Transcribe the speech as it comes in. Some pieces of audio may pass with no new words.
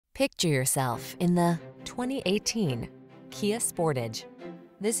Picture yourself in the 2018 Kia Sportage.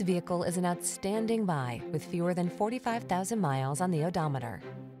 This vehicle is an outstanding buy with fewer than 45,000 miles on the odometer.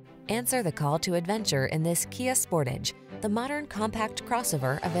 Answer the call to adventure in this Kia Sportage, the modern compact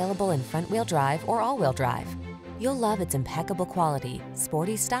crossover available in front-wheel drive or all-wheel drive. You'll love its impeccable quality,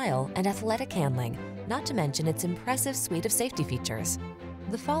 sporty style, and athletic handling, not to mention its impressive suite of safety features.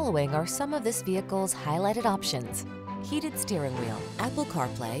 The following are some of this vehicle's highlighted options: heated steering wheel, Apple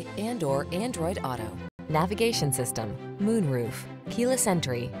CarPlay and/or Android Auto, navigation system, moonroof, keyless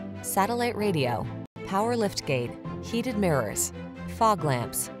entry, satellite radio, power liftgate, heated mirrors, fog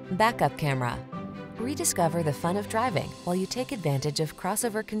lamps, backup camera. Rediscover the fun of driving while you take advantage of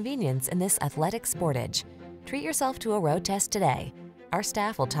crossover convenience in this athletic Sportage. Treat yourself to a road test today. Our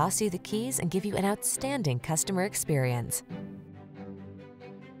staff will toss you the keys and give you an outstanding customer experience.